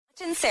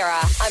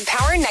Sarah on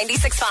Power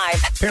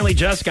 96.5. Apparently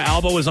Jessica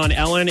Alba was on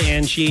Ellen,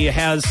 and she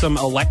has some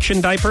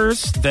election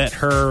diapers that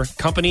her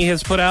company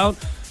has put out.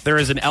 There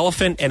is an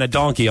elephant and a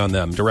donkey on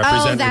them to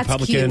represent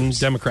Republican, cute.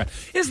 Democrat.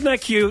 Isn't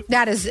that cute?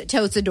 That is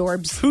totes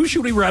adorbs. Who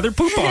should we rather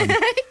poop on?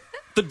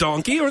 The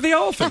donkey or the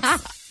elephant?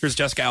 Here's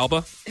Jessica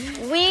Alba.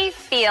 We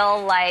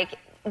feel like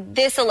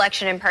this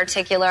election in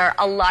particular,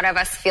 a lot of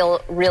us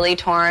feel really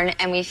torn,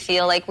 and we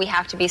feel like we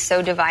have to be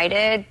so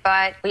divided,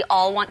 but we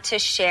all want to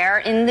share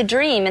in the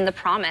dream and the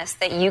promise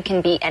that you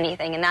can be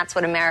anything, and that's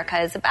what America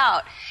is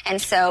about.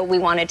 And so we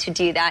wanted to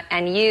do that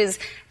and use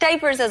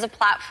diapers as a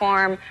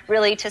platform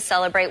really to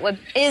celebrate what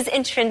is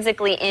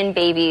intrinsically in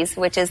babies,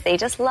 which is they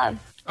just love.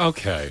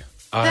 Okay.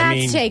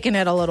 That's taking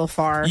it a little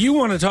far. You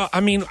want to talk? I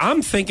mean,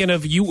 I'm thinking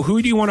of you.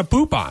 Who do you want to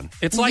poop on?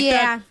 It's like Yeah.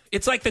 that.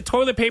 It's like the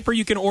toilet paper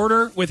you can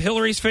order with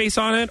Hillary's face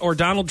on it or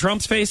Donald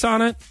Trump's face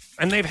on it.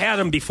 And they've had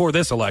them before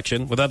this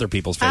election with other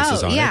people's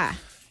faces on it.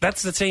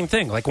 That's the same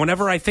thing. Like,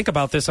 whenever I think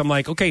about this, I'm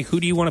like, okay, who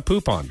do you want to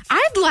poop on?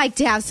 I'd like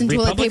to have some toilet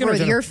Republican paper or with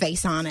Dem- your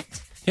face on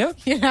it. Yeah.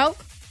 You know?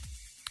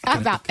 How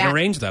about Can that?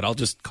 arrange that. I'll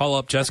just call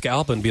up Jessica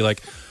Alba and be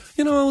like,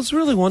 I was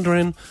really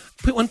wondering,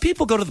 when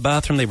people go to the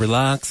bathroom, they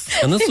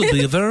relax, and this would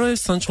be a very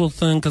sensual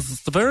thing because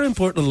it's a very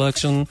important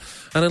election,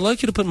 and I'd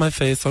like you to put my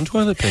face on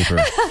toilet paper.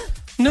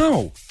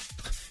 No.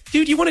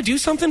 Dude, you want to do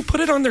something? Put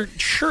it on their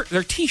shirt,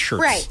 their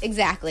T-shirts. Right,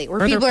 exactly.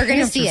 Where or people are going to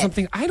pants see or it.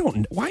 something. I don't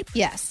know. Why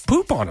Yes.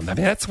 poop on them? I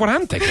mean, that's what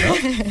I'm thinking of.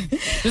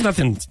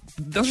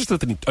 There's just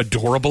nothing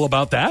adorable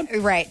about that.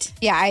 Right.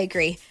 Yeah, I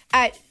agree.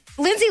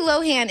 Lindsay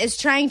Lohan is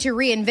trying to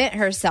reinvent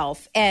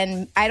herself,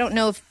 and I don't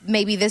know if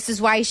maybe this is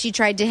why she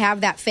tried to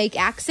have that fake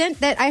accent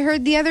that I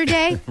heard the other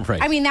day.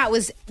 Right. I mean, that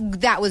was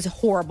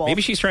horrible.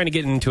 Maybe she's trying to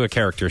get into a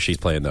character she's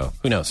playing, though.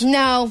 Who knows?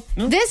 No.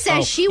 This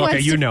says she wants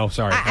okay,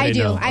 sorry. I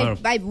do.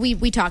 didn't know.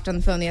 We talked on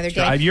the phone the other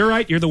day. You're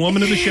right. You're the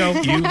woman of the show.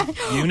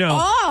 You know.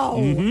 Oh.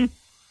 Mm-hmm.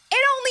 It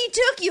only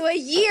took you a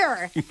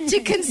year to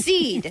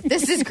concede.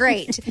 This is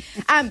great.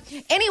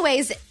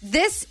 Anyways,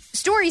 this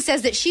story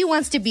says that she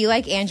wants to be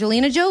like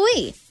Angelina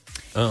Jolie.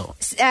 Oh.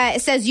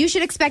 It says you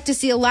should expect to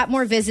see a lot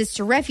more visits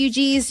to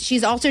refugees.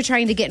 She's also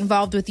trying to get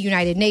involved with the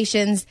United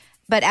Nations,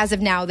 but as of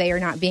now, they are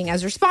not being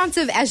as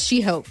responsive as she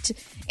hoped.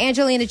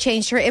 Angelina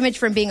changed her image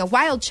from being a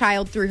wild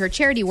child through her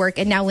charity work,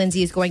 and now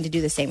Lindsay is going to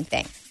do the same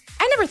thing.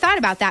 I never thought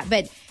about that,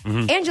 but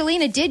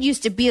Angelina did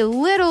used to be a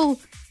little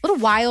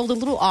wild, a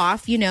little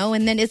off,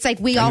 and then it's like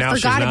we all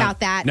forgot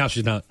about that. Now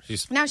she's not.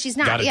 Now she's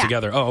not. Got it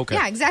together. Oh, okay.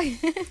 Yeah, exactly.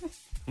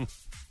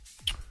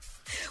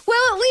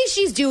 Well, at least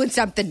she's doing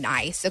something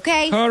nice,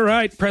 okay? All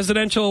right.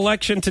 Presidential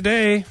election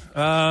today.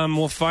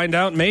 We'll find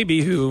out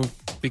maybe who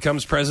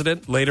becomes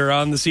president later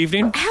on this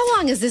evening. How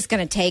long is this going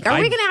to take? Are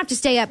we going to have to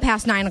stay up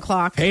past 9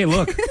 o'clock? Hey,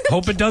 look.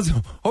 Hope it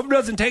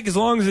doesn't take as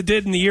long as it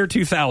did in the year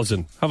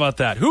 2000. How about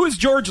that? Who is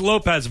George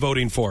Lopez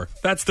voting for?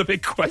 That's the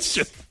big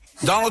question.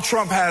 Donald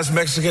Trump has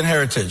Mexican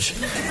heritage.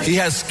 He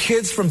has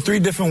kids from 3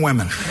 different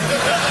women.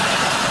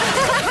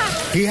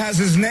 He has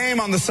his name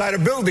on the side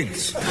of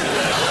buildings.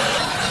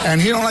 And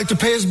he don't like to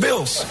pay his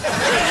bills.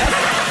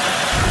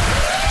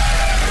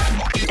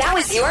 That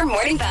was your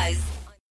Morning Buzz.